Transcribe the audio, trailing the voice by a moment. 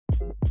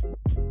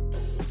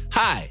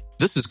Hi,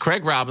 this is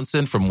Craig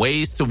Robinson from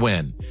Ways to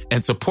Win,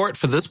 and support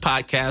for this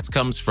podcast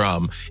comes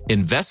from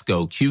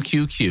Invesco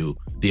QQQ,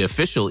 the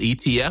official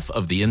ETF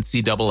of the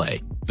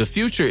NCAA. The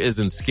future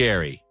isn't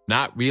scary.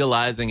 Not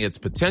realizing its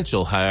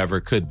potential, however,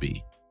 could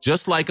be.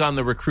 Just like on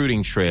the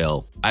recruiting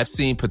trail, I've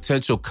seen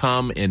potential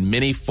come in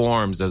many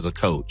forms as a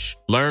coach.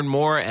 Learn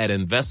more at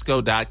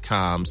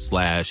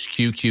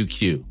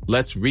Invesco.com/QQQ.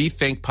 Let's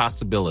rethink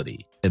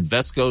possibility.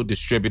 Invesco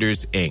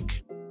Distributors,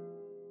 Inc.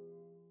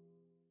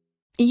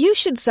 You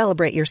should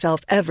celebrate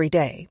yourself every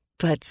day,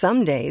 but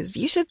some days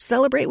you should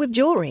celebrate with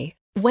jewelry.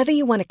 Whether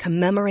you want to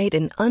commemorate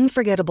an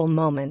unforgettable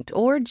moment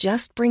or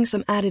just bring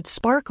some added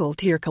sparkle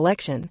to your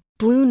collection,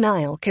 Blue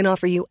Nile can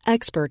offer you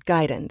expert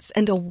guidance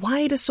and a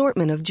wide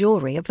assortment of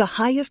jewelry of the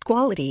highest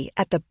quality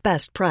at the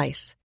best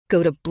price.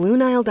 Go to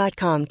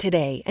BlueNile.com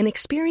today and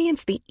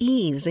experience the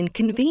ease and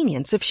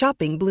convenience of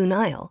shopping Blue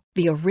Nile,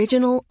 the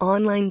original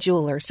online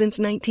jeweler since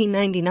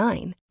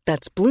 1999.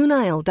 That's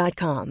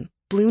BlueNile.com.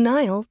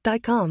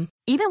 BlueNile.com.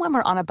 Even when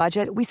we're on a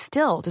budget, we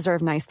still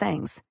deserve nice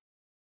things.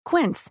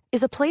 Quince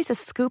is a place to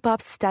scoop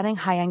up stunning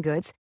high-end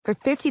goods for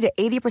 50 to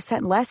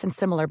 80% less than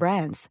similar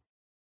brands.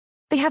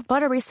 They have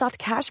buttery soft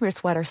cashmere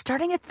sweaters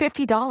starting at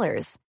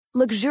 $50,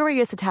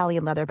 luxurious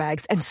Italian leather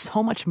bags, and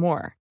so much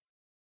more.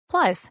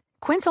 Plus,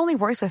 Quince only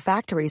works with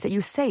factories that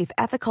use safe,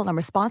 ethical, and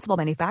responsible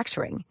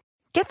manufacturing.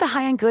 Get the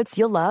high-end goods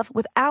you'll love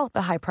without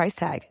the high price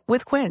tag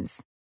with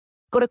Quince.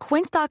 Go to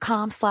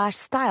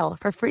quince.com/style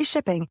for free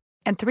shipping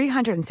and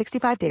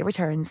 365-day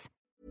returns.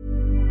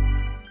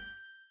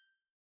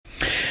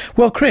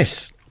 Well,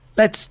 Chris,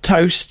 let's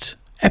toast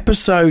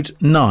episode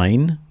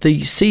 9,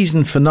 the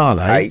season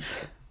finale.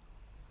 8.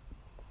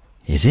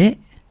 Is it?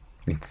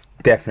 It's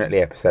definitely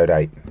episode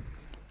 8.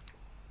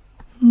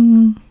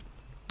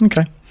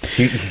 Okay.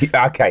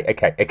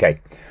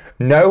 Okay.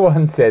 No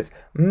one says,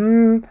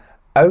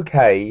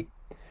 okay,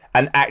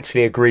 and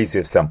actually agrees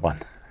with someone.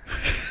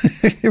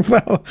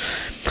 Well,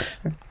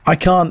 I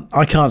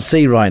can't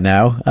see right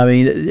now. I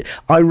mean,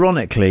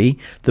 ironically,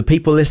 the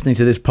people listening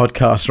to this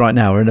podcast right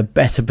now are in a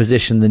better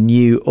position than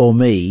you or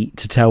me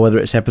to tell whether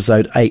it's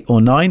episode 8 or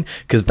 9,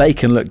 because they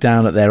can look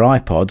down at their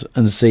iPod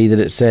and see that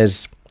it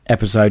says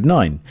episode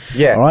 9.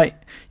 Yeah. All right.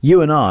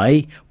 You and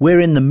I,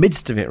 we're in the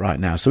midst of it right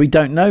now, so we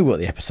don't know what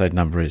the episode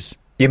number is.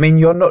 You mean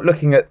you're not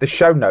looking at the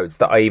show notes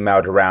that I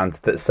emailed around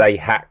that say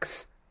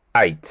Hacks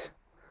 8?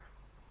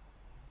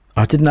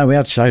 I didn't know we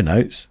had show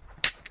notes.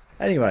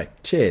 Anyway,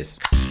 cheers.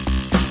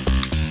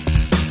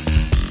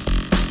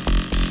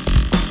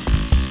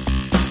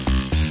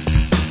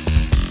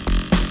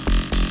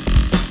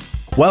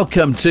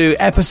 Welcome to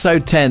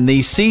episode 10,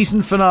 the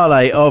season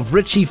finale of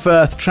Richie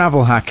Firth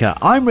Travel Hacker.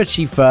 I'm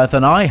Richie Firth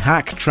and I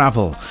hack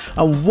travel.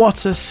 And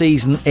what a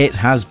season it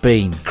has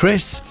been.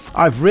 Chris,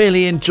 I've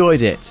really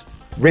enjoyed it.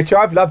 Rich,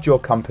 I've loved your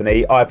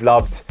company. I've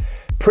loved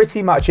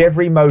pretty much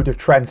every mode of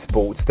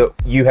transport that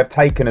you have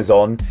taken us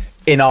on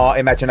in our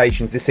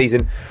imaginations this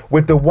season,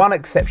 with the one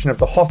exception of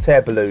the hot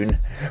air balloon,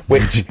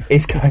 which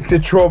is going to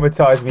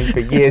traumatise me for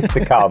years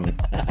to come.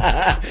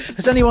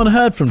 Has anyone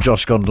heard from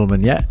Josh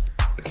Gondelman yet?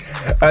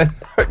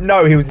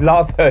 No, he was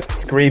last heard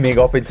screaming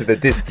off into the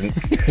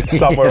distance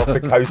somewhere off the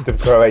coast of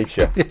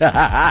Croatia.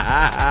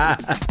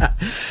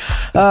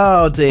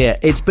 Oh dear,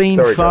 it's been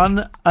fun,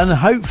 John. and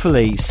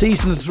hopefully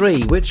season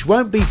 3, which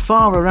won't be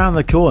far around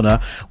the corner,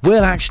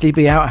 will actually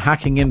be out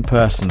hacking in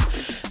person.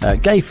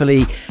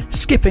 Gayfully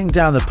skipping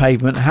down the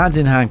pavement hand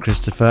in hand,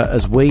 Christopher,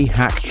 as we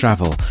hack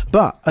travel.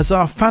 But as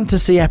our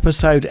fantasy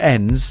episode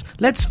ends,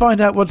 let's find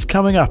out what's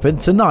coming up in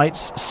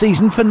tonight's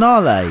season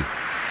finale.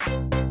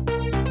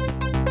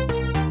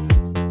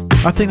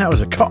 I think that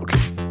was a cock.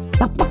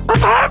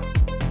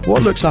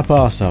 What looks up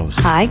arseholes?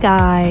 Hi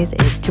guys,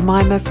 it's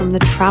Jemima from the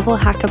Travel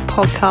Hacker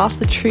podcast,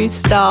 The True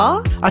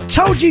Star. I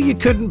told you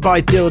couldn't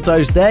buy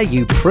dildos there,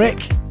 you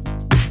prick.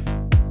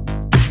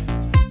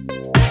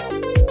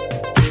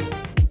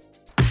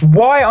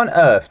 Why on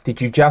earth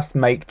did you just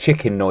make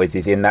chicken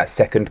noises in that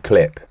second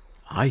clip?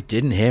 I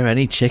didn't hear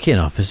any chicken,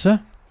 officer.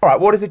 All right,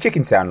 what does a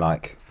chicken sound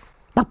like?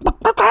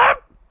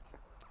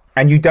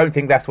 And you don't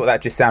think that's what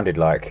that just sounded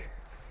like?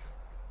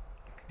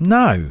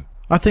 No,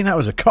 I think that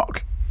was a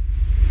cock.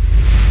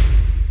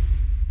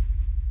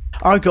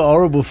 I've got a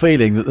horrible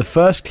feeling that the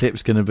first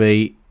clip's going to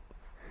be,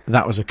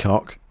 that was a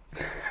cock.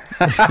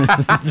 And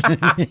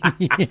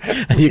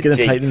you're going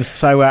to take them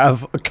so out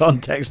of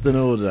context and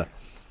order.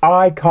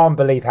 I can't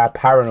believe how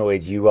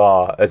paranoid you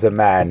are as a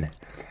man.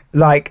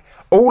 Like,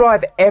 all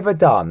I've ever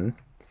done,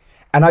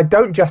 and I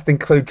don't just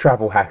include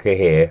Travel Hacker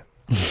here,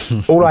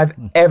 all I've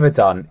ever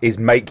done is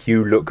make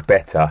you look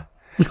better.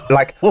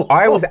 Like,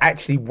 I was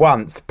actually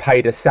once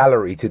paid a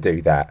salary to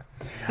do that.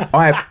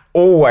 I have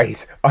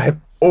always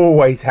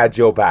had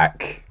your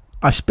back.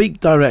 I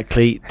speak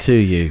directly to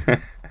you.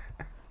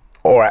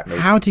 Or at me.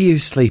 How do you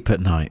sleep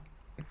at night?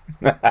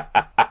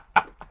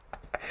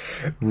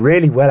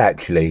 Really well,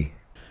 actually.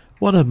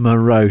 What a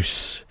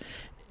morose,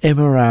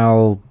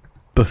 immoral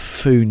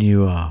buffoon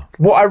you are.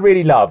 What I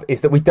really love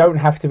is that we don't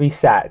have to be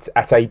sat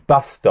at a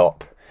bus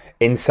stop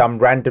in some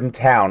random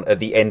town at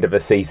the end of a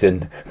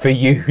season for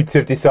you to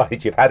have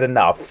decided you've had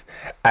enough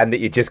and that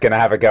you're just going to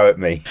have a go at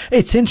me.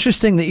 It's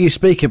interesting that you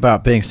speak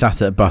about being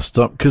sat at a bus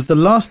stop, because the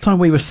last time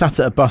we were sat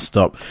at a bus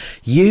stop,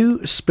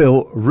 you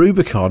spilt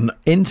Rubicon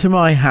into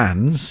my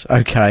hands,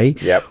 okay,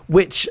 Yep.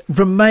 which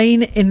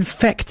remain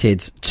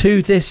infected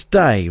to this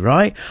day,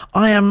 right?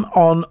 I am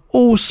on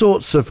all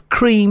sorts of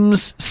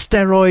creams,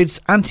 steroids,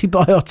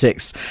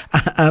 antibiotics,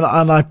 and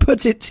I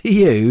put it to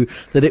you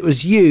that it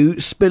was you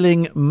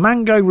spilling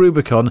mango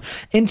Rubicon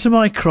into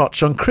my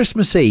crotch on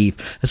Christmas Eve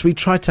as we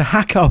tried to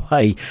hack our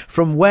way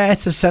from Ware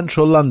to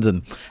central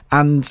London,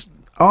 and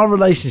our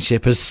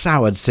relationship has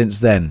soured since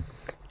then.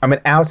 I mean,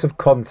 out of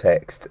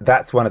context,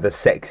 that's one of the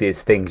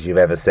sexiest things you've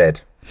ever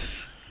said.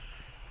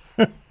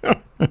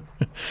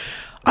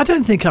 I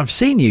don't think I've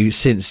seen you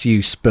since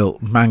you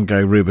spilt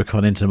mango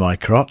Rubicon into my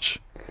crotch.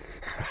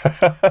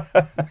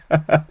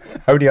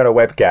 Only on a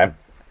webcam.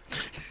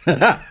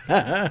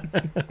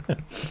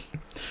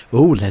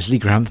 Oh, Leslie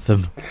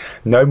Grantham.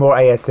 No more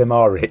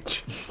ASMR,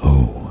 Rich.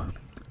 Oh,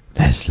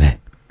 Leslie.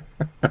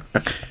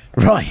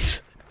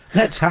 Right,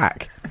 let's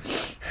hack.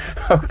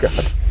 Oh,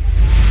 God.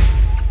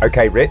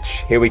 Okay,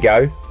 Rich, here we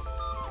go.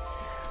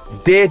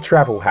 Dear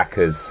travel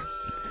hackers,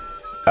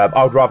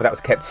 I would rather that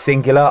was kept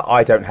singular.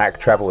 I don't hack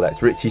travel,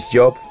 that's Rich's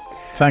job.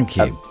 Thank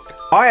you.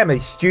 I am a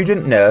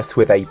student nurse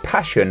with a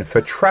passion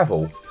for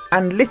travel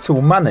and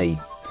little money.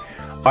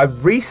 I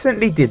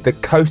recently did the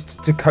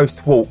coast to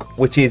coast walk,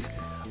 which is,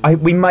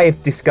 we may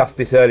have discussed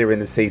this earlier in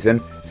the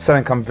season,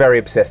 something I'm very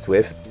obsessed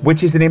with,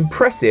 which is an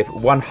impressive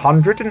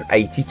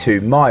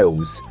 182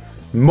 miles.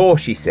 More,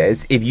 she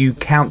says, if you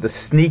count the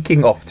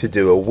sneaking off to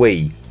do a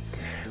wee.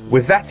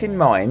 With that in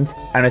mind,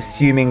 and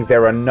assuming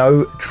there are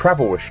no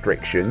travel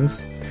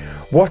restrictions,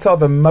 what are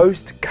the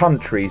most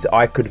countries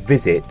I could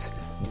visit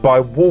by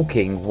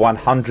walking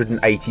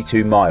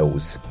 182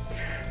 miles?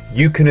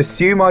 You can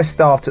assume I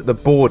start at the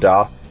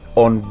border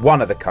on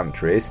one of the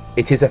countries.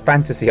 It is a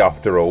fantasy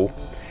after all,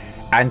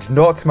 and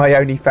not my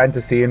only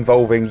fantasy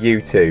involving you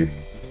two.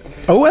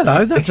 Oh,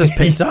 hello, that just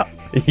picked up.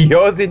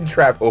 Yours in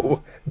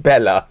travel,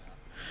 Bella.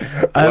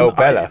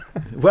 Bella.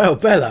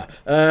 Bella,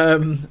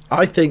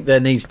 I think there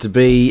needs to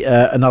be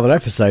another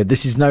episode.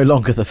 This is no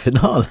longer the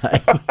finale.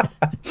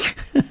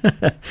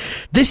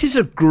 This is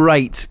a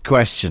great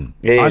question.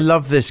 I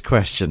love this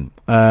question.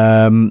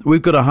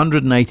 We've got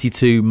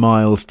 182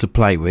 miles to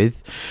play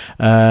with.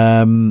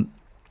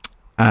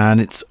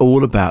 And it's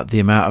all about the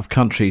amount of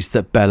countries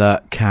that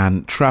Bella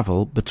can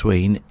travel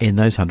between in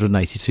those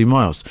 182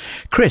 miles.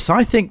 Chris,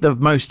 I think the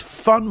most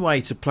fun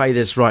way to play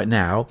this right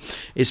now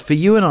is for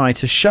you and I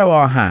to show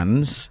our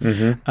hands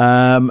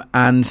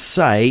and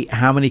say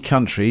how many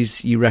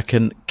countries you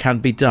reckon can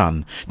be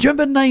done. Do you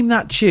remember Name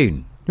That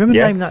Tune?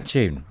 Name That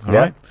Tune? All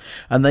right.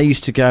 And they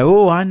used to go,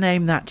 oh, I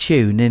named that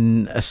tune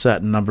in a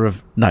certain number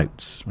of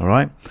notes. All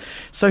right.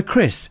 So,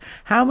 Chris,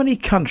 how many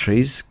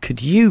countries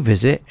could you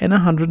visit in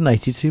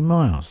 182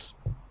 miles?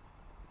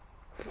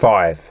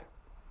 5.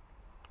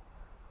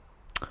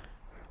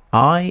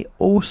 I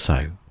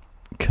also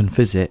can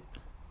visit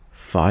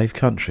 5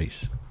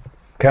 countries.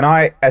 Can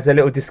I, as a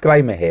little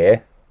disclaimer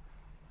here,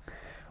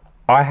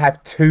 I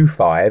have 2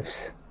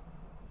 5s,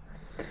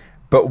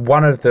 but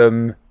one of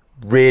them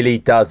really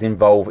does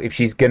involve, if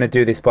she's going to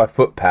do this by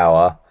foot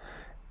power,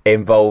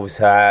 involves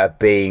her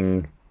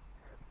being,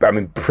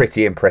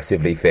 pretty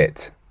impressively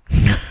fit.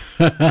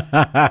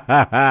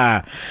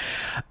 I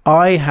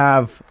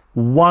have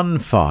 1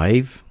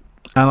 5,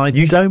 and I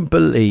don't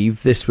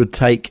believe this would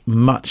take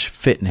much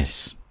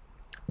fitness.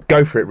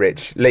 Go for it,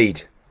 Rich.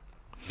 Lead.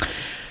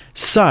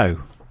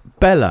 So,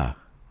 Bella,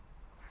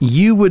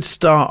 you would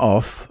start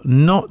off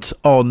not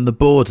on the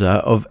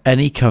border of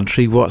any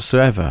country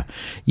whatsoever.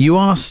 You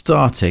are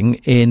starting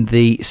in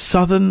the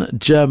southern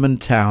German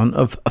town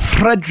of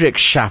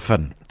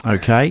Friedrichshafen,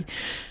 okay?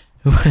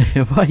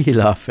 Why are you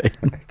laughing?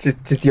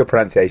 Just your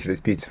pronunciation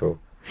is beautiful.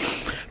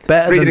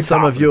 Better than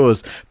some of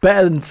yours.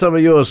 Better than some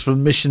of yours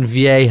from Mission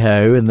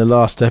Viejo in the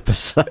last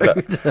episode.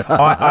 Look,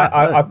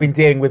 I've been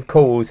dealing with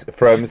calls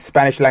from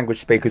Spanish language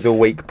speakers all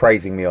week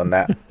praising me on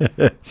that.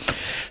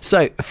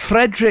 So,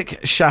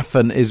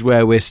 Friedrichshafen is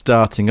where we're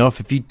starting off.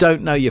 If you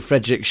don't know your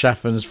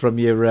Friedrichshafens from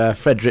your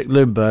Frederick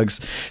Lundbergs,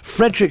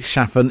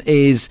 Friedrichshafen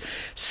is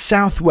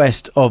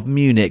southwest of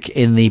Munich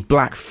in the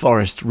Black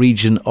Forest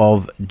region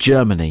of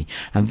Germany.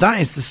 And that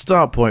is the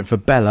start point for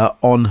Bella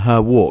on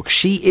her walk.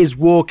 She is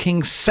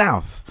walking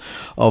south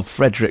of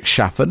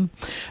Friedrichshafen,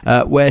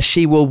 where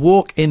she will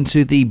walk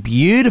into the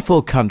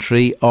beautiful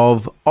country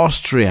of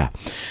Austria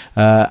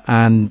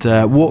and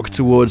walk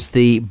towards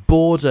the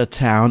border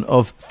town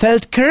of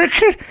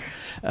Feldkirch.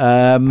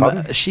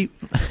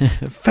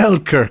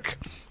 Feldkirch.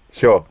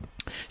 Sure.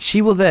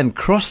 She will then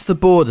cross the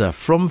border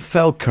from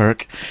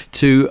Feldkirch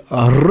to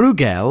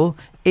Rugel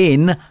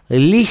in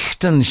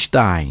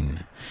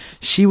Liechtenstein.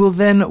 She will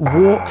then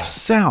walk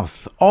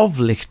south of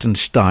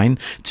Liechtenstein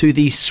to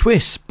the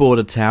Swiss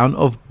border town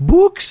of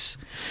Bux.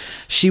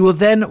 She will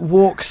then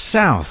walk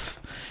south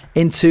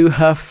into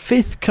her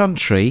 5th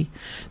country,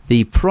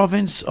 the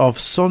province of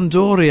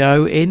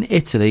Sondrio in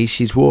Italy.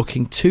 She's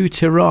walking to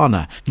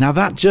Tirana. Now,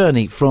 that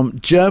journey from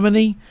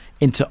Germany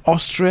into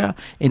Austria,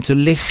 into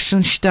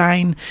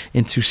Liechtenstein,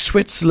 into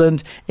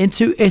Switzerland,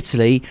 into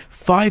Italy,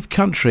 5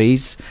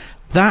 countries,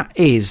 that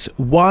is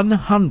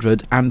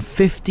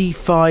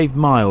 155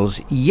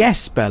 miles.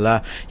 Yes,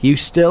 Bella, you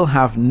still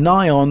have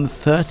nigh on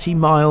 30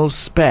 miles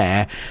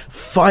spare.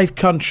 5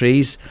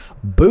 countries,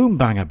 boom,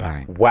 banger,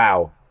 bang.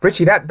 Wow.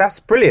 Richie, that's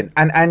brilliant.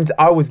 And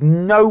I was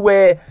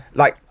nowhere,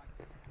 like,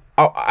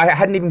 I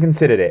hadn't even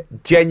considered it.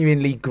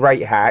 Genuinely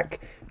great hack.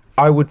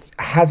 I would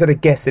hazard a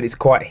guess that it's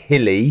quite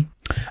hilly.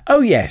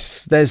 Oh,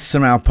 yes, there's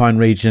some alpine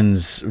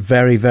regions,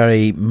 very,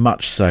 very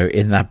much so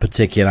in that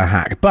particular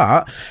hack.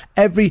 But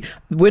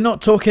we're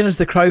not talking as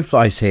the crow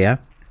flies here.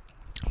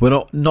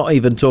 We're not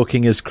even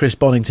talking as Chris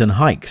Bonington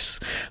hikes.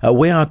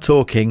 We are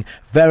talking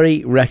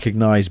very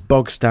recognised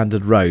bog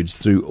standard roads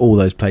through all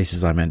those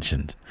places I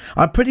mentioned.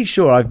 I'm pretty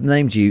sure I've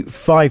named you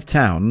 5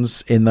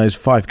 towns in those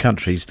 5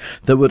 countries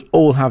that would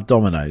all have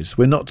Domino's.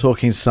 We're not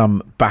talking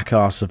some back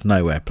arse of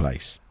nowhere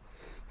place.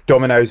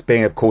 Domino's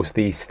being, of course,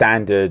 the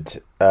standard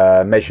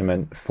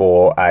measurement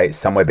for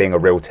somewhere being a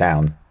real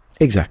town.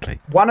 Exactly.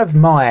 One of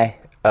my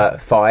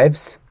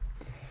 5s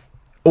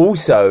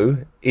also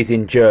is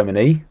in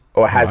Germany,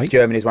 or has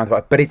Germany as one of the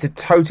 5, but it's a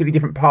totally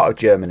different part of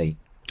Germany.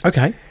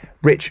 Okay.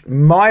 Rich,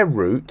 my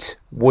route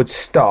would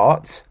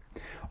start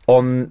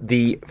on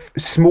the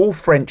small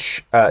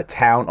French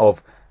town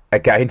of,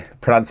 again,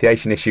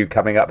 pronunciation issue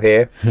coming up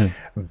here,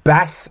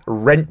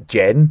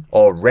 Basse-Rentgen,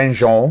 or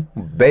Rengen,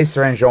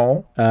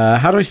 Basse-Rentgen.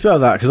 How do we spell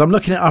that? Because I'm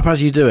looking it up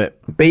as you do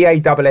it.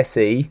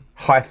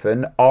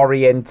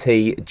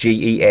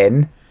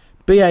 BASSE-RENTGEN.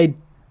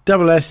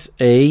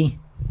 BASSE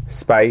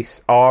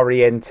space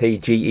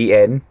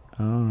RENTGEN.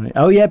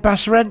 Oh, yeah,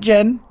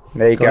 Basse-Rentgen.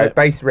 There you go,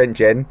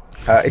 Basse-Rentgen.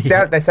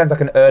 That sounds like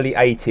an early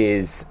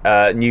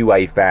 80s new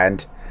wave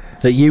band.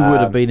 That you would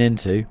have been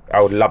into.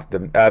 I would love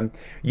them.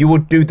 You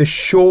would do the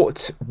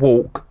short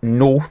walk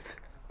north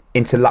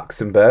into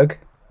Luxembourg.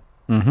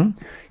 Mm-hmm.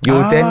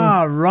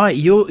 Then right.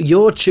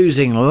 You're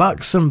choosing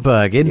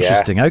Luxembourg.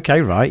 Interesting. Yeah. Okay,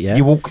 right, yeah.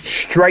 You walk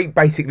straight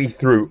basically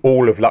through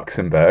all of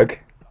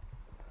Luxembourg.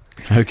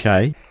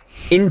 Okay.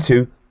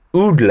 Into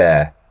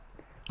Oudler,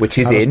 which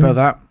is in... spell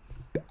that?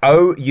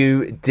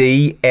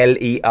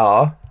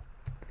 Oudler.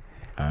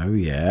 Oh,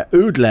 yeah.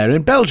 Oudler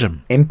in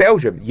Belgium. In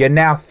Belgium. You're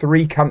now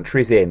 3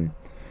 countries in.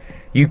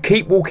 You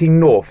keep walking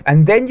north,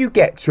 and then you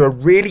get to a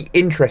really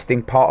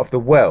interesting part of the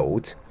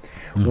world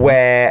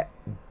where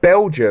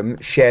Belgium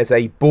shares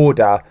a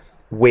border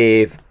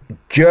with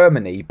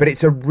Germany, but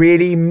it's a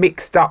really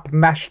mixed up,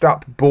 mashed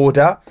up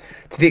border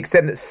to the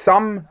extent that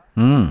some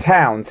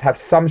towns have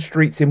some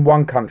streets in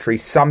one country,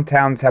 some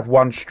towns have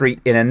one street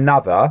in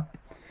another.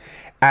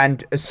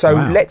 And so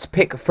let's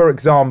pick, for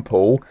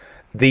example,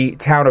 the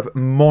town of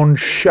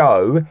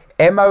Monschau,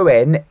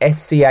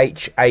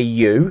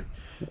 Monschau.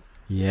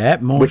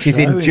 Yep, which is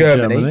in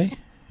Germany.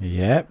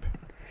 Yep.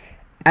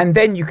 And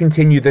then you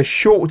continue the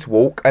short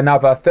walk,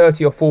 another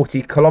 30 or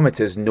 40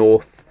 kilometres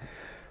north,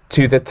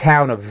 to the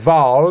town of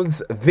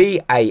Vaals,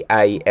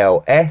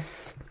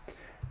 Vaals,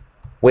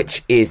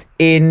 which is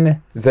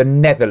in the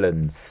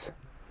Netherlands.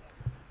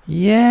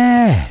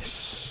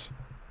 Yes.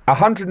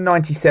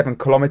 197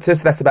 kilometres,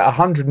 so that's about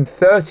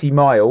 130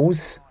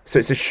 miles. So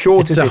it's a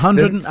shorter distance. It's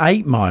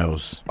 108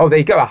 miles. Oh, there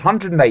you go,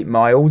 108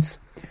 miles,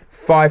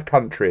 5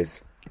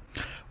 countries.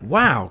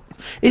 Wow.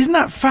 Isn't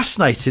that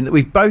fascinating that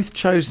we've both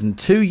chosen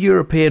 2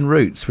 European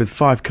routes with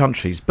 5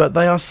 countries, but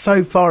they are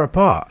so far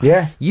apart?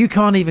 Yeah. You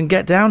can't even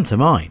get down to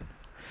mine.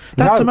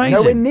 That's amazing.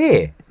 Nowhere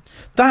near.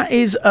 That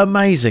is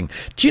amazing.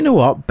 Do you know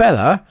what,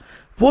 Bella?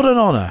 What an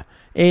honour.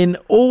 In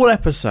all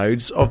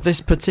episodes of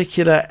this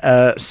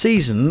particular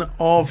season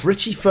of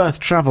Richie Firth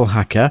Travel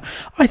Hacker,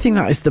 I think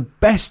that is the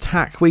best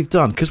hack we've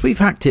done, because we've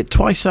hacked it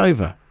twice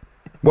over.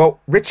 Well,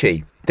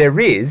 Richie,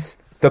 there is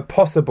the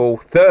possible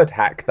 3rd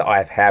hack that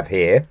I have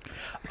here.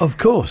 Of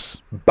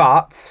course.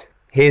 But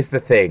here's the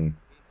thing.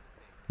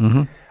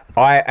 I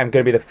am going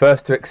to be the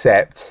first to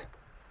accept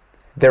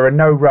there are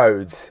no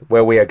roads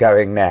where we are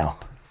going now.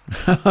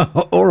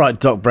 All right,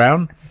 Doc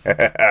Brown.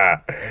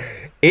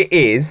 It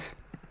is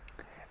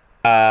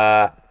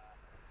a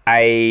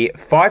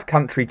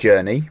 5-country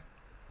journey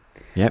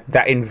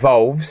that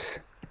involves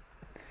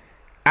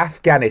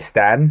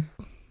Afghanistan.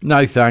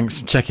 No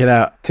thanks, check it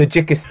out.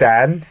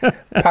 Tajikistan,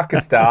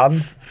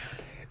 Pakistan,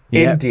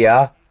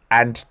 India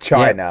and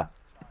China.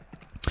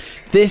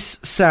 This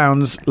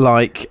sounds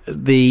like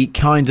the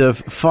kind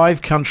of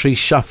 5-country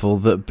shuffle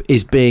that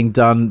is being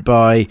done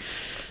by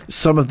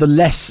some of the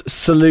less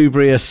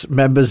salubrious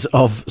members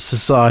of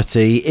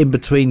society in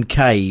between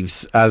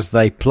caves as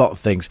they plot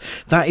things.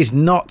 That is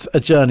not a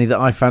journey that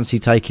I fancy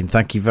taking,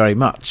 thank you very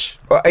much.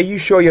 Well, are you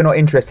sure you're not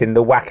interested in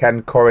the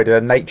Wakhan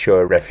Corridor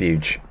Nature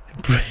Refuge?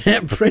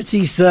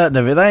 Pretty certain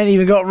of it. They ain't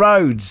even got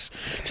roads.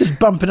 Just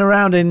bumping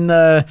around in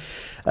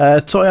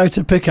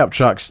Toyota pickup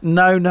trucks.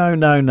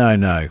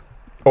 No.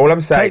 All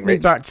I'm saying, take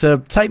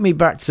me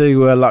back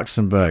to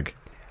Luxembourg.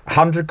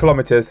 100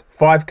 kilometres,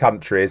 5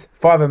 countries,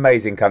 5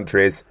 amazing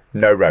countries,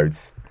 no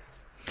roads.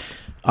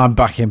 I'm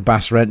back in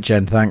Bass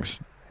Rentgen, thanks.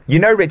 You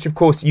know, Rich, of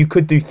course, you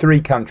could do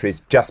 3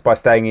 countries just by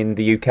staying in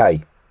the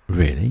UK.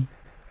 Really?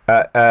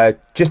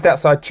 Just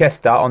outside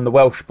Chester on the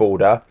Welsh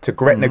border to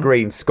Gretna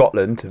Green,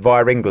 Scotland,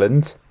 via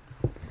England,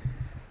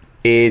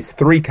 is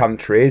 3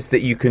 countries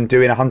that you can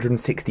do in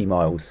 160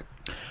 miles.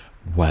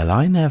 Well,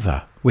 I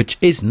never. Which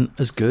isn't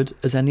as good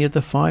as any of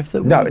the 5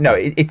 that No,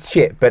 it's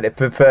shit. But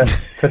for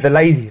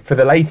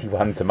the lazy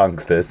ones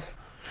amongst us,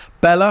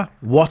 Bella,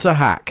 what a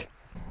hack!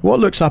 What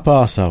looks up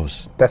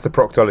arseholes? That's a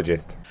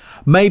proctologist.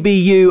 Maybe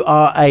you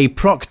are a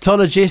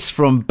proctologist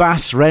from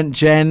Bass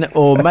Rentgen,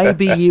 or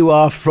maybe you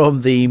are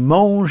from the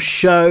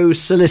Monchaux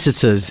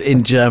solicitors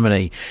in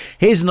Germany.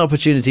 Here's an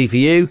opportunity for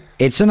you.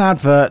 It's an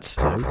advert.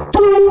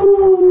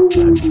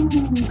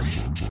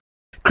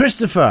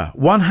 Christopher,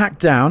 1 hack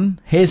down.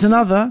 Here's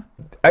another.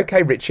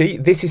 Okay, Richie,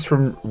 this is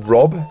from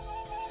Rob,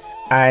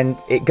 and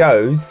it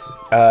goes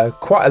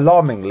quite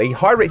alarmingly.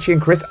 Hi, Richie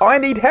and Chris, I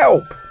need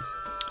help.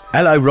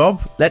 Hello,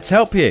 Rob. Let's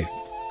help you.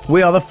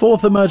 We are the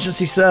 4th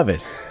emergency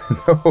service.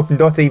 No,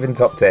 not even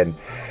top 10.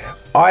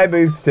 I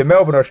moved to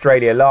Melbourne,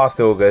 Australia last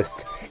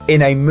August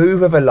in a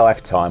move of a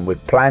lifetime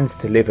with plans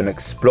to live and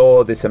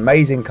explore this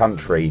amazing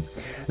country.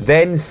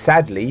 Then,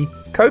 sadly,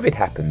 COVID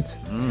happened.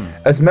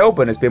 As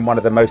Melbourne has been one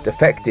of the most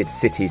affected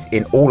cities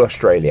in all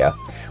Australia,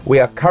 we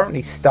are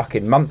currently stuck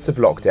in months of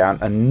lockdown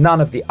and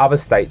none of the other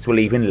states will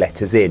even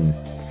let us in.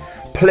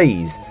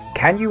 Please,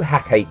 can you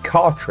hack a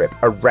car trip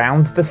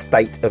around the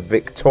state of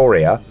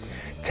Victoria,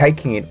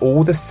 taking in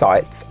all the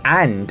sights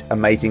and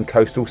amazing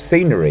coastal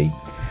scenery?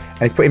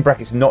 And it's put in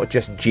brackets, not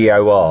just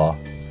GOR.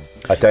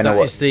 I don't know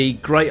what. It's the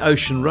Great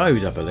Ocean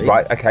Road, I believe.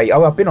 Right, okay.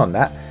 Oh, I've been on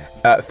that.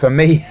 For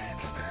me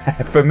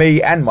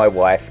and my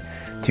wife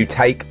to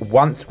take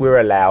once we're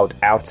allowed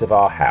out of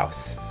our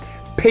house.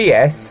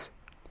 P.S.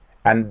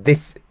 And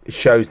this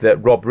shows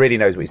that Rob really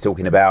knows what he's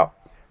talking about.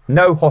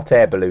 No hot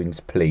air balloons,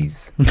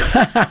 please.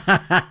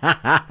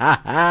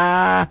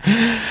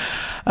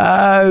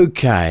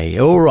 Okay,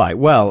 all right.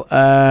 Well,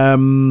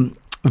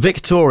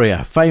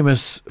 Victoria,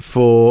 famous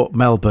for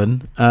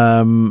Melbourne,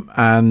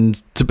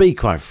 and to be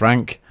quite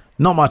frank,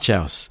 not much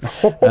else.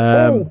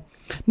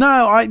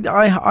 No, I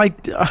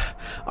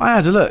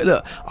had a look.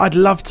 Look, I'd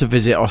love to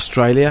visit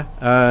Australia.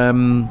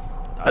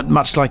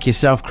 Much like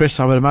yourself, Chris,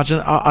 I would imagine.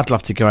 I'd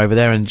love to go over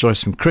there and enjoy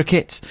some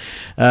cricket.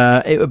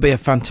 It would be a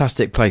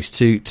fantastic place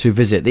to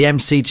visit. The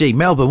MCG,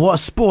 Melbourne, what a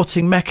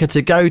sporting mecca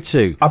to go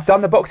to. I've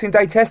done the Boxing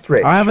Day test,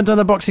 Rich. I haven't done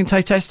the Boxing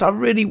Day test. I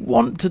really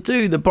want to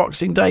do the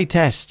Boxing Day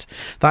test.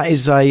 That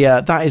is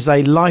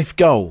a life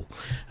goal.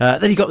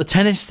 Then you got the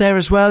tennis there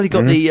as well. You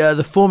got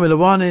the Formula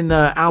One in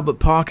Albert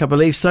Park, I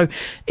believe. So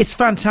it's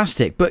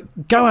fantastic.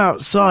 But go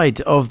outside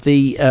of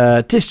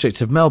the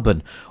district of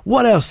Melbourne.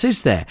 What else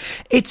is there?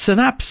 It's an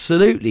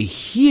absolutely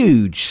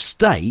huge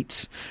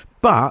state,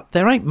 but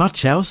there ain't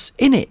much else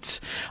in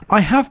it. I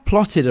have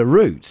plotted a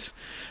route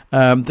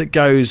that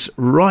goes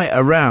right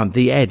around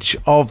the edge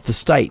of the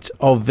state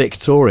of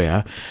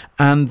Victoria,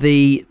 and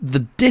the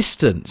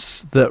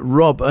distance that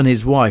Rob and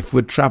his wife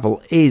would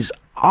travel is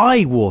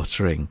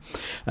eye-watering.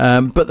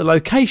 But the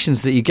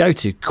locations that you go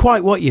to,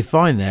 quite what you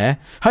find there,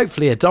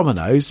 hopefully a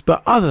Domino's,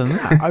 but other than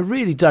that, I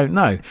really don't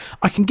know.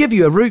 I can give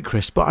you a route,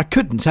 Chris, but I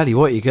couldn't tell you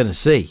what you're going to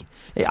see.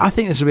 I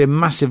think this will be a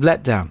massive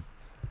letdown.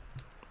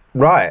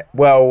 Right.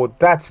 Well,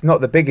 that's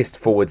not the biggest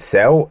forward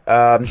sell.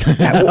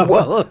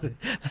 Well,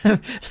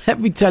 let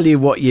me tell you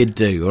what you'd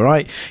do, all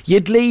right?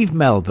 You'd leave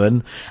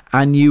Melbourne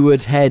and you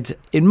would head,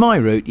 in my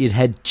route, you'd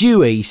head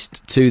due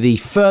east to the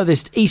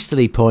furthest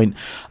easterly point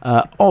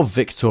of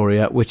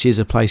Victoria, which is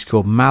a place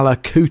called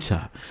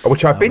Malakuta.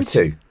 Which I've been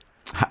to.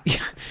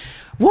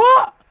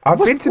 What? I've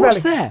been to What's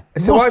Malakuta. there?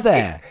 So What's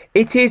there?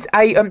 It is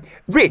a...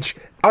 Rich,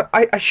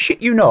 I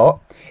shit you not,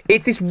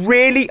 it's this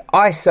really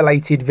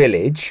isolated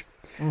village...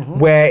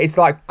 where it's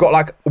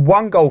got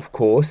one golf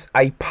course,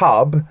 a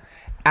pub,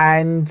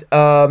 and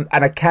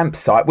a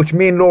campsite, which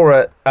me and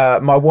Laura,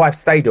 my wife,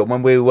 stayed on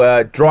when we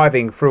were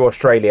driving through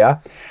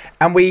Australia.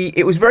 And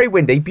it was very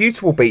windy,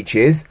 beautiful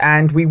beaches,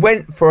 and we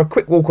went for a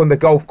quick walk on the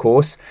golf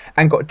course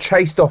and got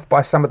chased off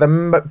by some of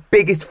the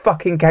biggest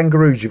fucking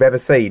kangaroos you've ever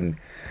seen.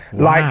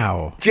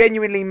 Wow. Like,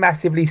 genuinely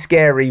massively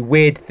scary,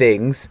 weird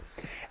things.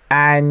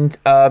 And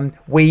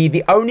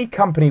the only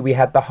company we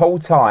had the whole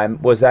time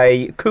was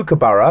a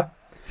kookaburra,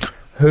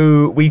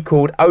 who we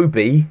called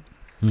Obi,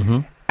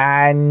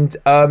 and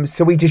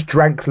so we just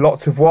drank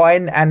lots of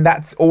wine, and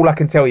that's all I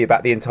can tell you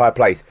about the entire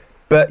place.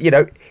 But, you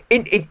know,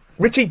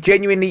 Richie,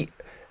 genuinely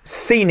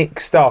scenic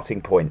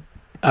starting point.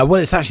 Well,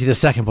 it's actually the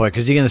second point,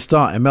 because you're going to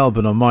start in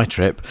Melbourne on my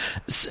trip.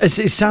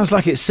 It sounds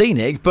like it's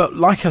scenic, but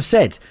like I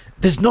said,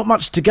 there's not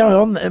much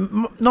going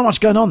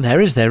on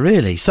there, is there,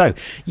 really? So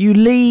you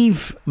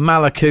leave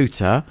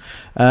Malakuta,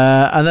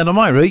 and then on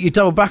my route, you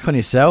double back on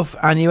yourself,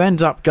 and you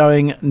end up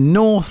going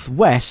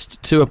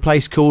northwest to a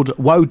place called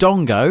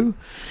Wodongo,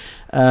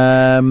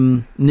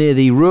 near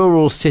the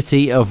rural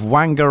city of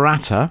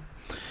Wangaratta.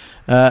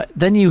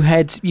 Then you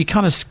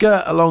kind of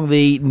skirt along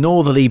the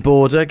northerly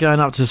border, going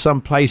up to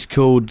some place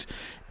called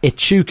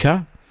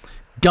Echuca,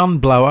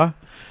 Gunblower,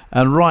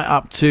 and right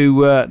up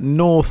to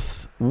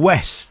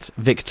northwest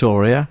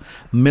Victoria,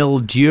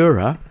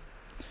 Mildura.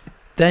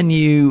 Then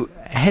you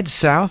head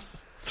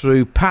south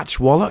through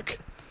Patchwalloch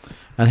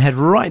and head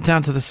right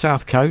down to the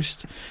south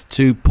coast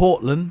to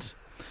Portland,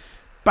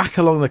 back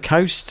along the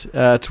coast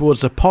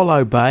towards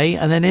Apollo Bay,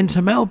 and then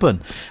into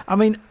Melbourne. I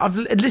mean, I've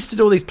listed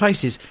all these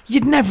places.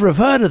 You'd never have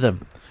heard of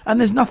them, and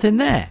there's nothing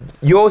there.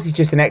 Yours is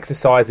just an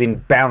exercise in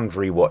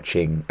boundary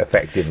watching,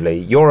 effectively.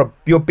 You're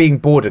being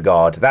border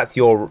guard. That's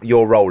your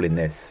role in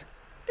this.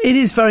 It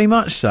is very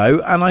much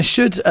so, and I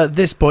should, at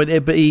this point,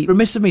 it'd be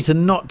remiss of me to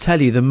not tell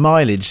you the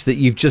mileage that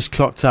you've just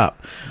clocked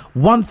up.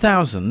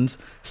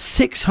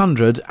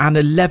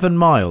 1,611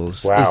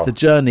 miles is the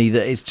journey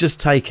that it's just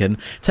taken.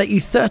 Take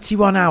you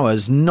 31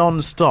 hours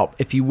non-stop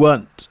if you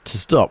weren't to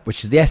stop,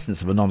 which is the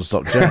essence of a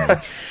non-stop journey,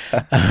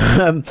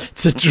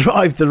 to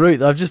drive the route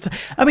that I've just...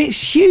 I mean,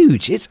 it's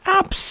huge. It's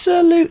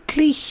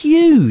absolutely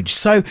huge.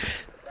 So,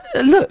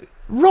 look...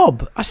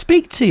 Rob, I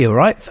speak to you,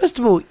 right? First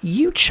of all,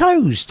 you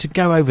chose to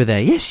go over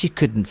there. Yes, you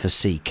couldn't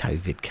foresee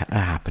COVID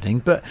happening,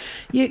 but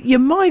you're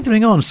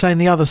mithering on saying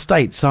the other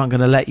states aren't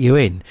going to let you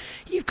in.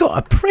 You've got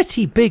a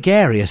pretty big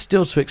area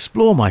still to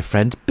explore, my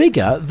friend,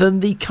 bigger than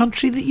the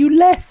country that you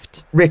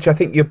left. Rich, I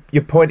think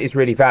your point is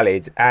really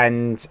valid,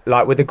 and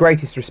like with the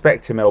greatest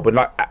respect to Melbourne,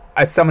 like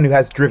as someone who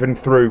has driven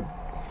through,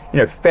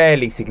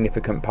 fairly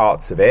significant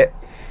parts of it,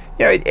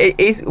 it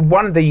is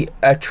one of the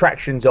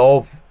attractions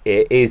of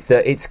it is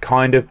that it's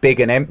kind of big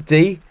and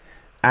empty,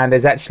 and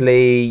there's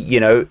actually,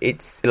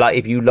 it's like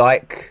if you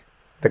like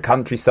the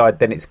countryside,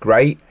 then it's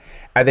great,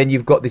 and then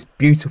you've got this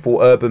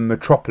beautiful urban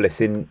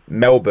metropolis in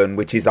Melbourne,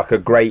 which is like a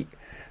great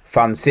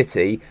fun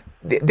city.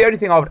 The only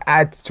thing I would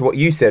add to what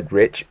you said,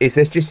 Rich, is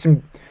there's just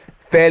some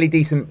fairly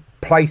decent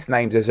place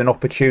names as an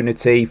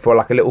opportunity for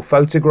like a little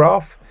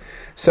photograph.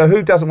 So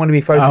who doesn't want to be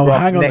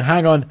photographed next?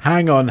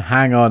 Hang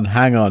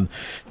on.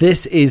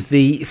 This is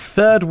the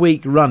third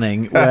week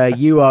running where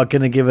you are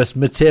going to give us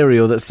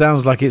material that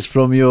sounds like it's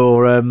from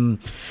your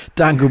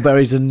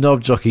Dangleberries and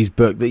Knob Jockeys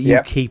book that you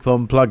keep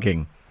on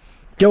plugging.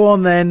 Go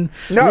on then.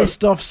 No.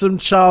 List off some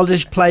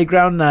childish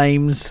playground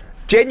names.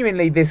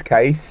 Genuinely, this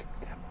case,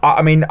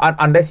 I mean,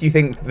 unless you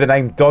think the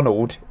name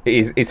Donald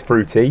is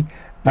fruity...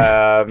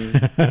 there's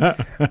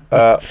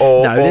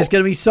going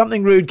to be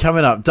something rude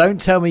coming up.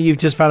 Don't tell me you've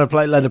just found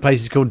a load of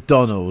places called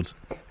Donald.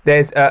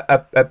 There's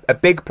a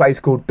big place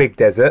called Big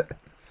Desert,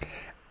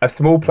 a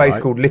small place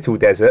called Little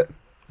Desert.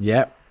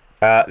 Yep.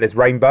 There's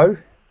Rainbow.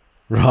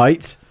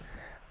 Right.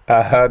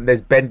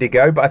 There's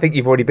Bendigo, but I think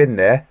you've already been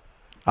there.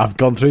 I've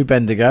gone through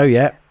Bendigo,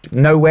 yeah.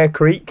 Nowhere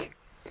Creek,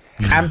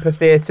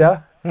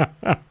 Amphitheatre,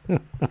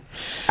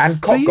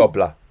 and Cock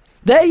Gobbler.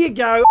 There you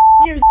go.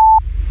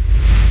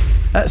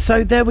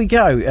 So there we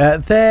go.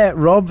 There,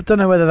 Rob. Don't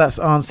know whether that's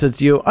answered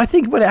you. I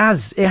think it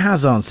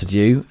has answered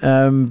you,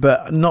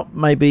 but not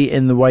maybe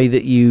in the way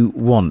that you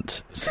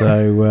want.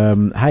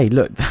 So, hey,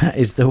 look, that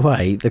is the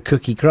way the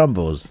cookie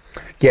crumbles.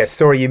 Yeah,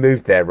 sorry you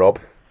moved there, Rob.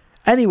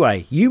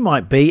 Anyway, you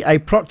might be a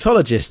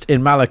proctologist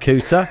in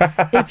Malakuta.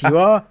 If you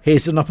are,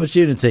 here's an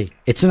opportunity.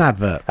 It's an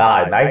advert.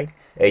 Hi, mate.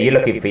 Are you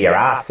looking for your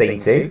ass seen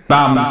too?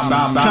 Bums,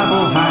 travel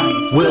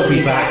hacks, we'll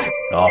be back.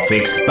 I'll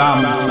fix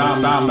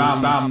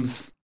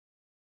bums.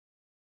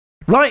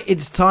 Right,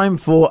 it's time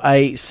for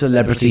a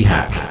celebrity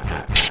hack.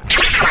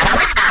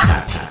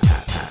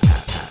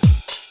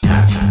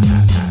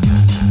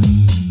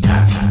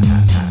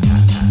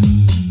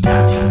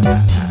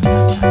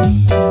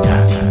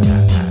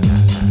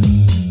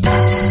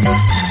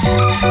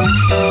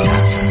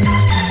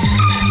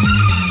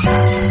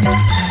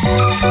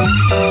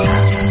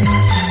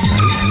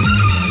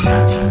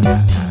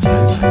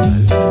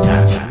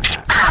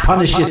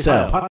 Punish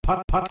yourself.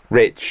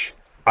 Rich,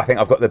 I think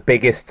I've got the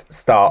biggest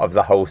start of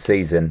the whole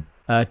season.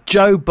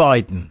 Joe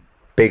Biden.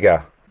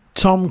 Bigger.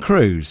 Tom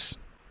Cruise.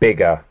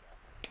 Bigger.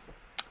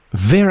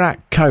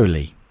 Virat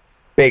Kohli.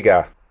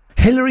 Bigger.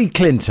 Hillary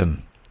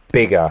Clinton.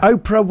 Bigger.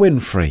 Oprah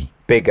Winfrey.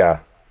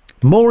 Bigger.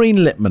 Maureen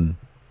Lipman.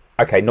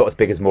 Okay, not as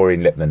big as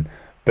Maureen Lipman,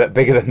 but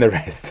bigger than the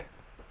rest.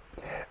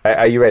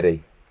 Are you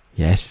ready?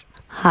 Yes.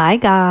 Hi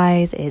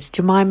guys, it's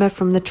Jemima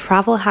from the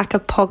Travel Hacker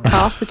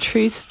podcast, The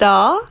True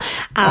Star,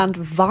 and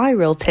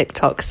viral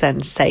TikTok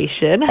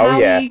sensation.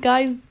 How are you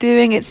guys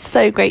doing? It's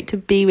so great to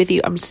be with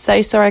you. I'm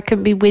so sorry I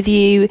couldn't be with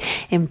you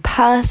in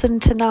person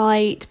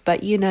tonight,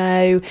 but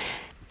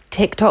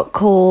TikTok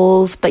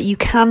calls, but you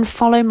can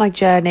follow my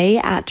journey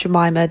at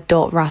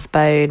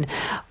jemima.rathbone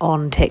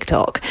on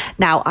TikTok.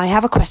 Now, I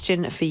have a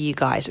question for you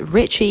guys.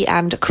 Richie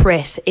and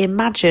Chris,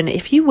 imagine,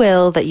 if you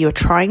will, that you're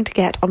trying to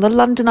get on the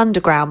London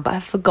Underground but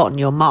have forgotten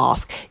your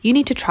mask. You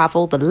need to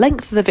travel the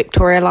length of the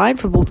Victoria Line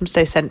from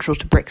Walthamstow Central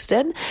to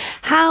Brixton.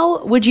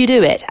 How would you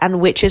do it, and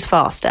which is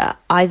faster?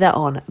 Either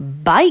on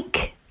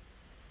bike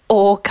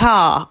or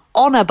car?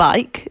 On a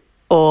bike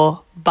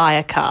or by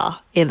a car,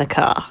 in a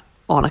car,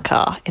 on a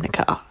car, in a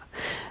car?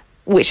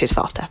 Which is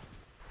faster?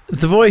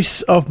 The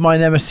voice of my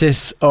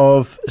nemesis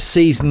of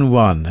season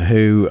 1,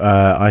 who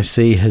I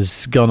see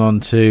has gone on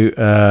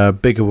to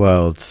bigger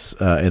worlds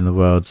in the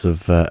worlds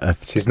of...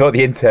 She's not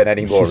the intern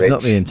anymore, She's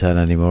not the intern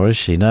anymore, is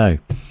she? No.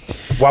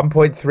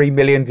 1.3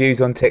 million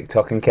views on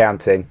TikTok and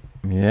counting.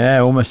 Yeah,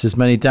 almost as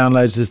many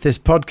downloads as this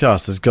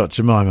podcast has got,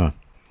 Jemima.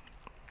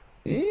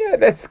 Yeah,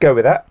 let's go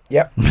with that.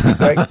 Yep.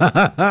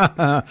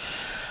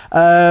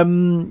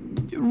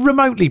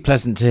 Remotely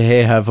pleasant to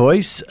hear her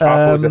voice. I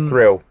thought it was a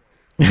thrill.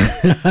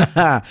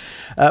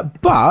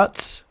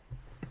 But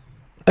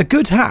a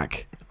good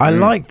hack. I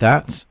like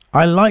that.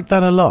 I like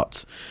that a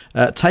lot.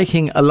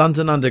 Taking a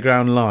London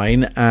Underground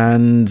line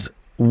and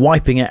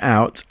wiping it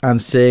out and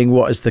seeing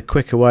what is the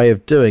quicker way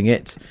of doing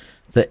it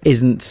that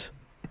isn't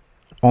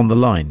on the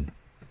line.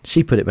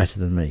 She put it better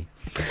than me.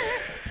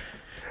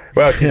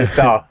 Well, she's a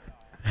star.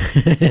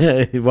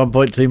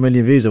 1.2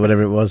 million views or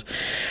whatever it was.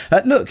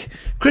 Look,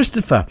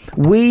 Christopher,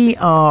 we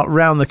are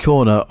round the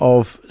corner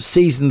of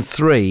season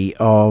 3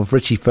 of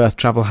Richie Firth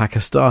Travel Hacker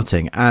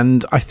starting,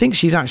 and I think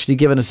she's actually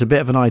given us a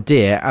bit of an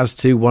idea as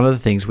to one of the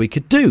things we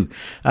could do,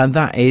 and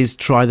that is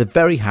try the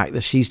very hack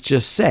that she's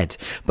just said.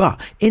 But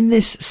in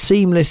this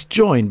seamless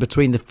join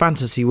between the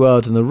fantasy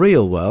world and the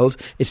real world,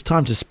 it's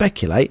time to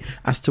speculate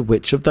as to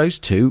which of those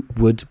two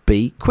would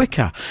be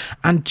quicker.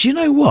 And do you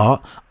know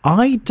what?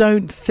 I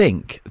don't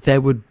think there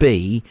would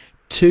be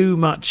too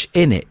much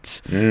in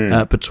it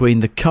between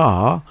the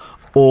car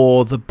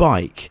or the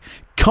bike.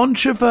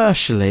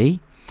 Controversially,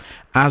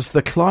 as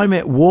the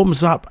climate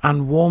warms up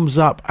and warms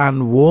up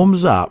and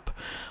warms up,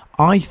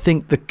 I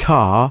think the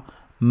car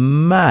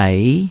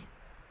may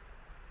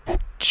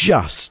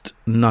just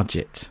nudge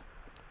it.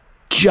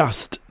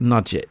 Just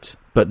nudge it,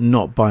 but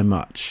not by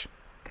much.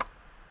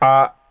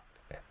 I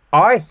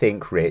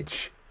think,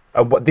 Rich,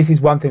 this is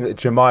one thing that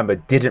Jemima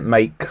didn't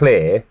make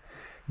clear.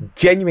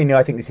 Genuinely,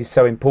 I think this is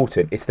so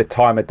important. It's the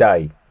time of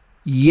day.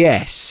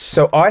 Yes.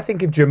 So I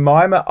think if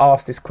Jemima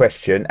asked this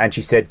question and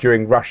she said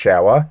during rush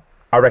hour,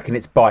 I reckon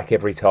it's bike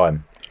every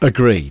time.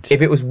 Agreed.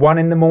 If it was 1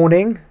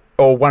 a.m.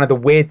 or one of the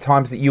weird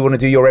times that you want to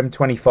do your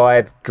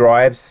M25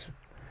 drives,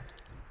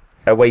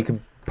 where you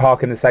can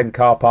park in the same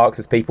car parks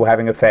as people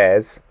having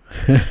affairs,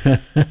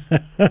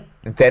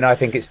 then I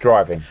think it's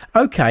driving.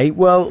 Okay,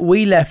 well,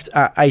 we left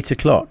at 8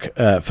 o'clock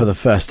for the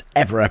first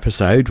ever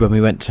episode when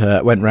we went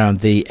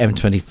round the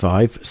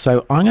M25.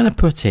 So I'm going to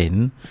put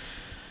in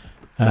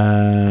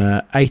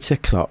 8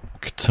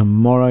 o'clock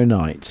tomorrow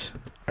night.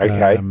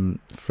 Okay.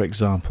 For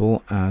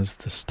example, as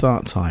the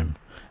start time.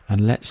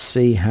 And let's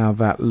see how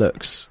that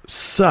looks.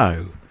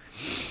 So,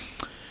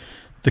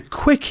 the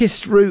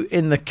quickest route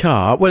in the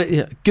car,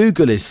 well,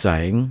 Google is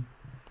saying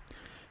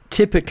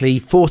typically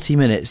 40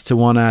 minutes to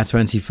 1 hour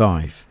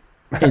 25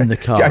 in the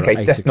car.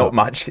 Okay, that's not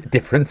much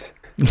difference.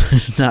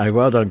 No,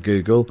 well done,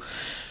 Google.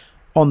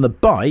 On the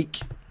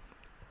bike,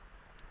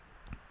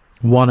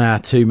 1 hour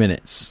 2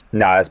 minutes.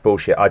 No, that's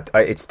bullshit.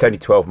 It's only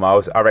 12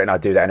 miles. I reckon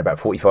I'd do that in about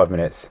 45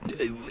 minutes.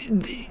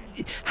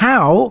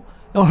 How?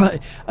 All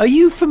right. Are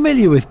you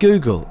familiar with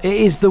Google? It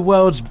is the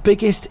world's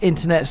biggest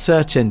internet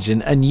search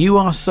engine, and you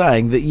are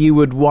saying that you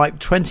would wipe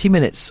 20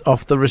 minutes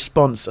off the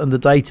response and the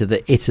data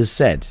that it has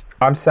said.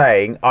 I'm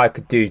saying I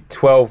could do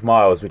 12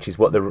 miles, which is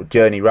what the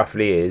journey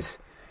roughly is,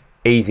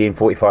 easy in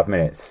 45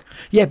 minutes.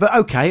 Yeah, but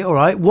okay, all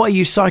right. What are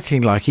you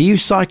cycling like? Are you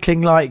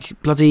cycling like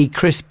bloody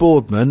Chris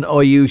Boardman,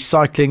 or are you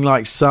cycling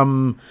like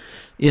some,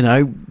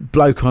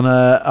 bloke on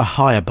a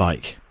hire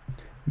bike?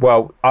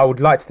 Well, I would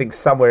like to think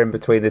somewhere in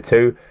between the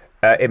two.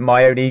 In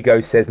my own ego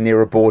says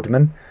near a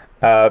Boardman.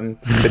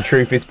 The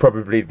truth is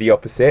probably the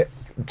opposite.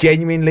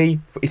 Genuinely,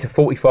 it's a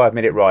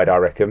 45-minute ride, I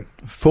reckon.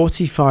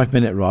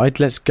 45-minute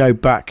ride. Let's go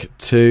back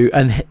to...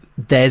 And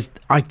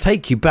I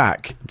take you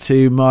back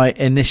to my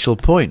initial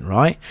point,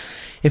 right?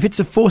 If it's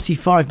a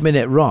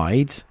 45-minute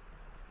ride,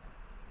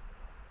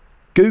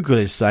 Google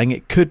is saying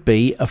it could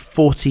be a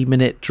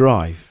 40-minute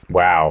drive.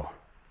 Wow.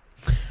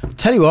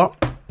 Tell you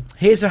what,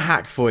 here's a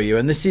hack for you,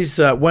 and this is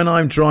when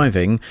I'm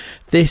driving.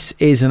 This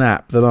is an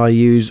app that I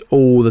use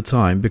all the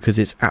time because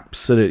it's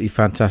absolutely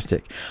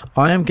fantastic.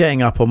 I am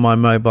getting up on my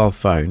mobile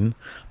phone.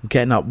 I'm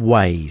getting up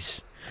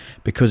Waze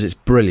because it's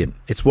brilliant.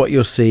 It's what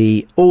you'll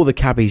see all the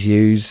cabbies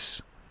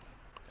use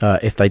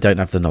if they don't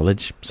have the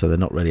knowledge, so they're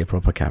not really a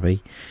proper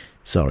cabbie.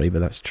 Sorry, but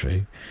that's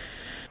true.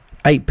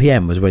 8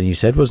 p.m. was when you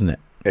said, wasn't it?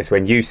 It's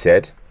when you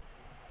said.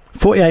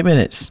 48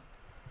 minutes.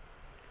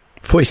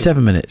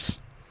 47 minutes.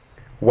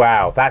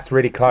 Wow, that's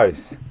really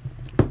close.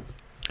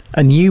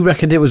 And you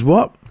reckoned it was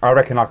what? I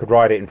reckon I could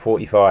ride it in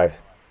 45.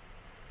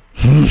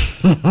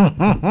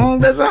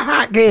 There's a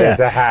hack here. There's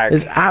a hack.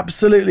 There's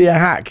absolutely a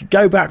hack.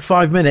 Go back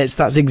 5 minutes.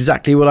 That's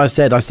exactly what I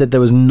said. I said there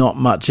was not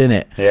much in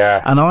it.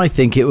 Yeah. And I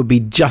think it would be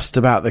just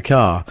about the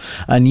car.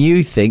 And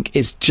you think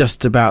it's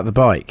just about the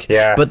bike.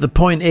 Yeah. But the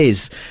point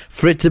is,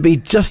 for it to be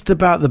just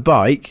about the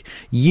bike,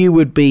 you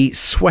would be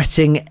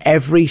sweating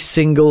every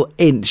single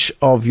inch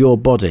of your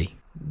body.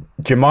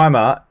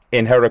 Jemima,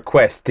 in her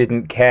request,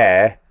 didn't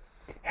care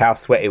how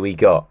sweaty we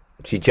got.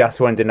 She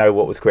just wanted to know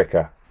what was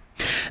quicker.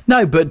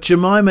 No, but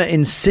Jemima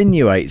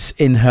insinuates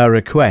in her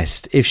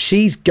request, if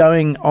she's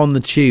going on the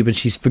tube and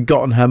she's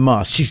forgotten her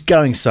mask, she's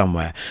going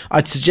somewhere.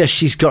 I'd suggest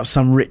she's got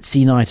some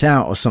ritzy night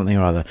out or something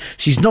or other.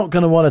 She's not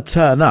going to want to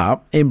turn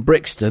up in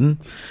Brixton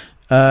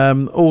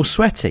all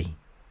sweaty,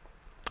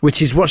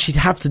 which is what she'd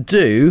have to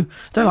do.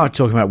 I don't like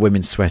talking about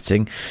women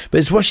sweating, but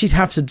it's what she'd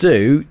have to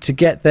do to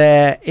get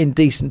there in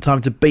decent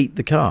time to beat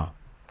the car.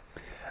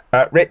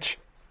 Rich,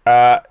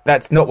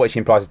 that's not what she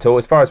implies at all.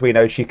 As far as we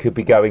know, she could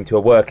be going to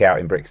a workout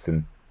in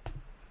Brixton.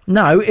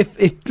 No, if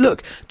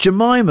look,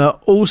 Jemima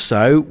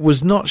also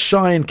was not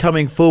shy in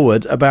coming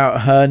forward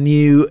about her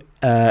new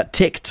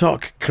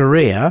TikTok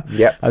career,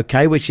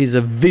 okay, which is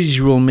a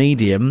visual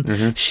medium.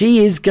 Mm-hmm.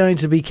 She is going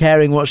to be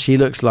caring what she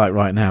looks like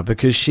right now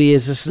because she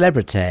is a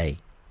celebrity.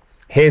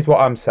 Here's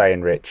what I'm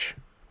saying, Rich.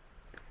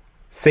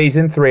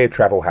 Season 3 of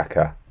Travel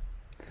Hacker.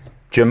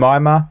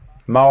 Jemima,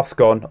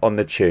 mask on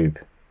the tube.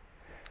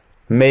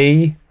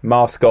 Me,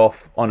 mask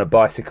off on a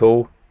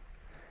bicycle.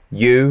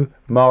 You,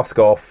 mask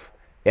off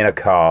in a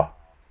car.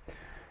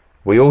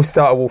 We all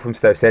start a walk from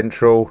Stowe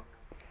Central.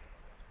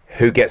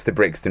 Who gets to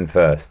Brixton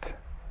first?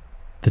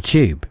 The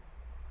tube.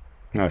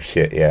 Oh,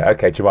 shit, yeah.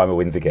 Okay, Jemima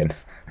wins again.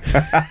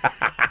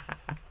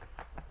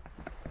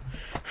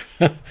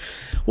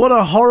 What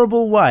a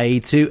horrible way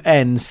to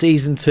end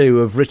Season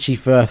 2 of Richie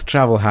Firth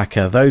Travel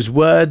Hacker. Those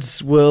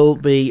words will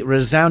be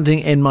resounding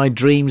in my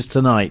dreams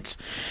tonight.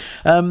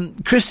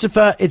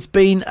 Christopher, it's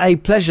been a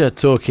pleasure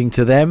talking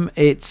to them.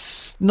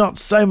 It's not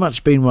so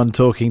much been one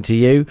talking to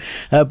you.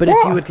 But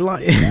if you would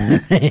like...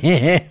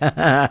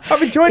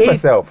 I've enjoyed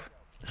myself.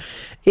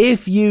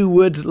 If you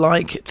would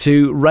like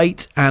to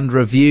rate and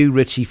review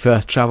Richie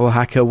Firth Travel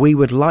Hacker, we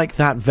would like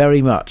that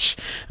very much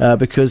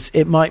because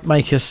it might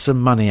make us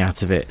some money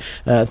out of it.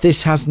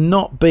 This has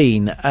not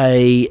been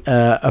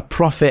a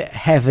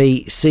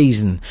profit-heavy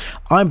season.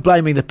 I'm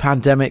blaming the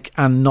pandemic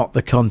and not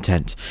the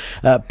content.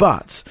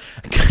 But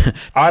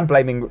I'm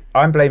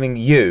blaming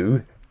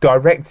you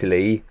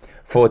directly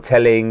for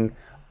telling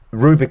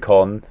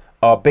Rubicon,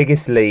 our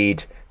biggest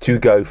lead, to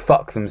go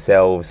fuck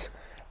themselves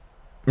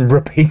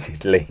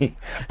repeatedly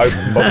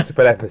over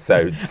multiple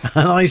episodes.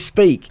 And I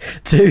speak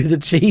to the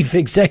chief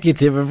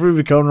executive of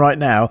Rubicon right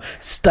now.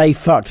 Stay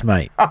fucked,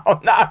 mate.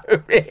 Oh no,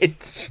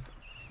 Rich.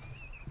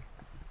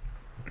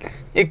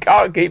 You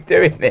can't keep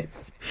doing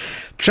this.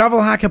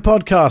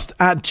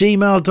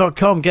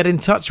 Travelhackerpodcast@gmail.com. Get in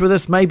touch with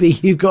us. Maybe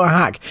you've got a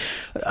hack.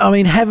 I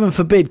mean, heaven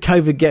forbid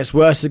COVID gets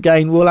worse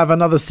again. We'll have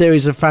another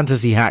series of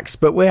fantasy hacks.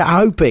 But we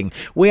are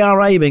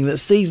aiming that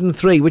Season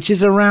 3, which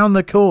is around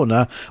the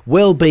corner,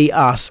 will be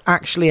us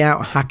actually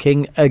out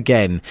hacking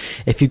again.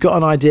 If you've got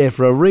an idea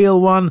for a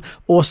real one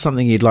or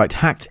something you'd like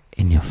hacked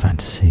in your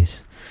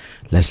fantasies,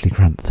 Leslie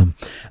Grantham,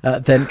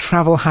 then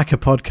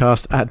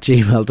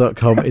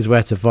travelhackerpodcast@gmail.com is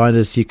where to find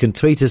us. You can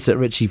tweet us at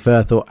Richie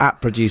Firth or at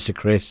Producer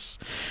Chris.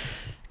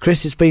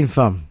 Chris, it's been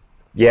fun.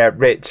 Yeah,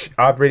 Rich,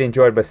 I've really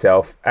enjoyed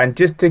myself. And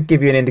just to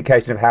give you an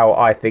indication of how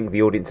I think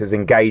the audience has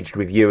engaged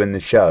with you and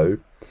the show,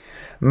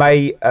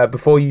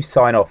 before you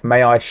sign off,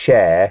 may I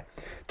share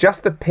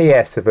just the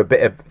PS of a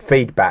bit of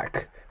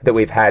feedback that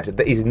we've had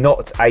that is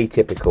not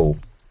atypical.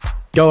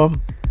 Go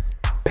on.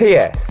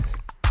 PS,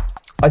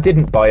 I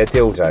didn't buy a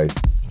dildo.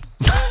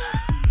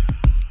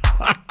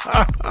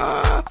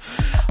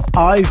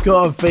 I've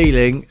got a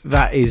feeling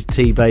that is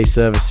T-Bay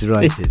Services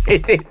related.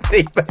 It is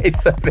T-Bay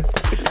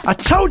Services. I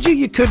told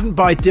you couldn't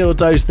buy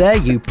dildos there,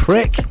 you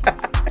prick.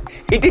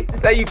 He didn't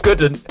say you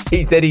couldn't.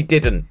 He said he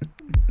didn't.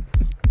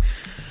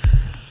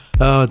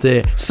 Oh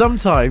dear.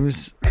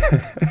 Sometimes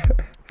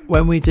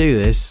when we do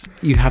this,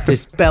 you have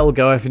this bell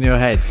go off in your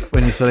head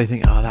when you suddenly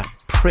think, oh, that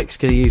prick's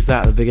going to use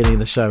that at the beginning of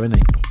the show, isn't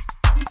he?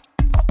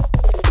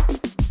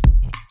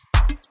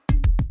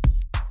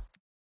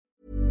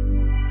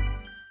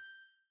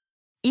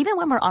 Even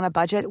when we're on a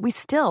budget, we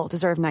still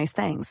deserve nice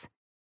things.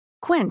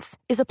 Quince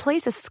is a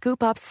place to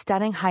scoop up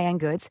stunning high-end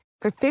goods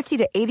for 50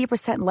 to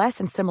 80% less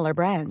than similar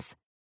brands.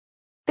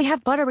 They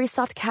have buttery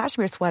soft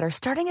cashmere sweaters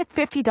starting at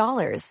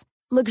 $50,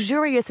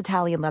 luxurious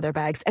Italian leather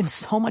bags, and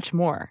so much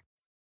more.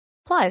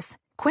 Plus,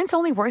 Quince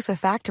only works with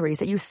factories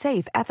that use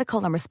safe,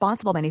 ethical, and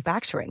responsible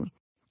manufacturing.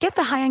 Get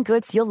the high-end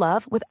goods you'll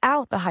love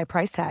without the high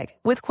price tag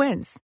with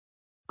Quince.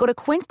 Go to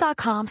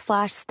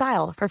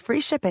quince.com/style for free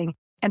shipping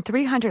and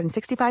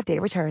 365-day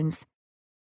returns.